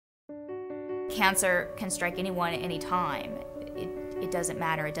Cancer can strike anyone at any time. It doesn't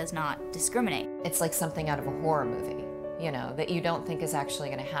matter, it does not discriminate. It's like something out of a horror movie, you know, that you don't think is actually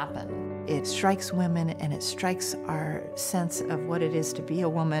going to happen. It strikes women and it strikes our sense of what it is to be a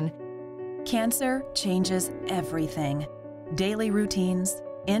woman. Cancer changes everything. Daily routines,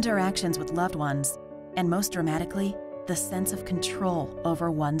 interactions with loved ones, and most dramatically, the sense of control over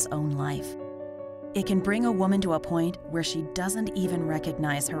one's own life. It can bring a woman to a point where she doesn't even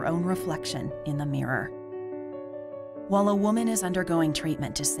recognize her own reflection in the mirror. While a woman is undergoing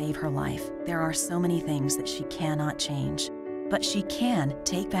treatment to save her life, there are so many things that she cannot change. But she can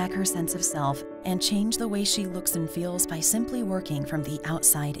take back her sense of self and change the way she looks and feels by simply working from the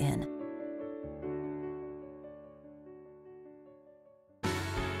outside in.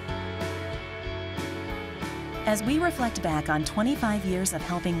 As we reflect back on 25 years of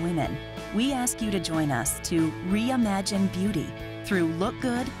helping women, we ask you to join us to reimagine beauty through Look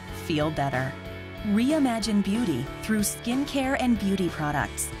Good, Feel Better. Reimagine beauty through skincare and beauty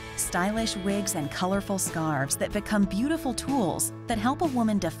products, stylish wigs and colorful scarves that become beautiful tools that help a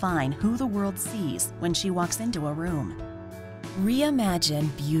woman define who the world sees when she walks into a room.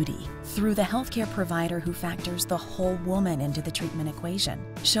 Reimagine beauty through the healthcare provider who factors the whole woman into the treatment equation,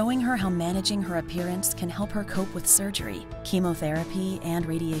 showing her how managing her appearance can help her cope with surgery, chemotherapy, and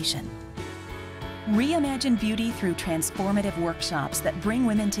radiation. Reimagine beauty through transformative workshops that bring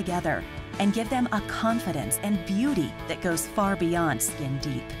women together and give them a confidence and beauty that goes far beyond skin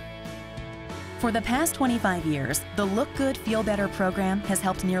deep. For the past 25 years, the Look Good, Feel Better program has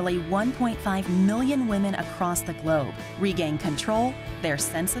helped nearly 1.5 million women across the globe regain control, their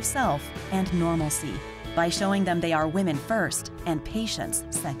sense of self, and normalcy by showing them they are women first and patients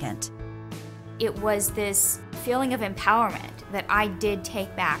second. It was this feeling of empowerment that I did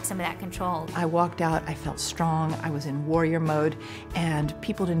take back some of that control. I walked out, I felt strong, I was in warrior mode, and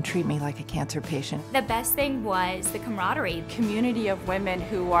people didn't treat me like a cancer patient. The best thing was the camaraderie. Community of women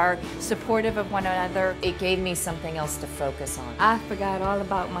who are supportive of one another. It gave me something else to focus on. I forgot all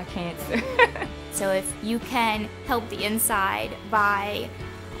about my cancer. So if you can help the inside by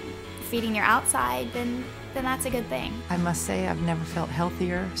feeding your outside, then that's a good thing. I must say I've never felt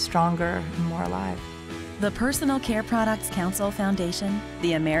healthier, stronger, and more alive. The Personal Care Products Council Foundation,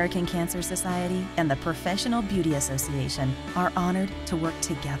 the American Cancer Society, and the Professional Beauty Association are honored to work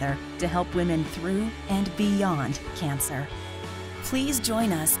together to help women through and beyond cancer. Please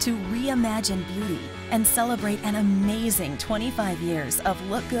join us to reimagine beauty and celebrate an amazing 25 years of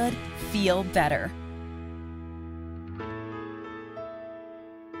Look Good, Feel Better.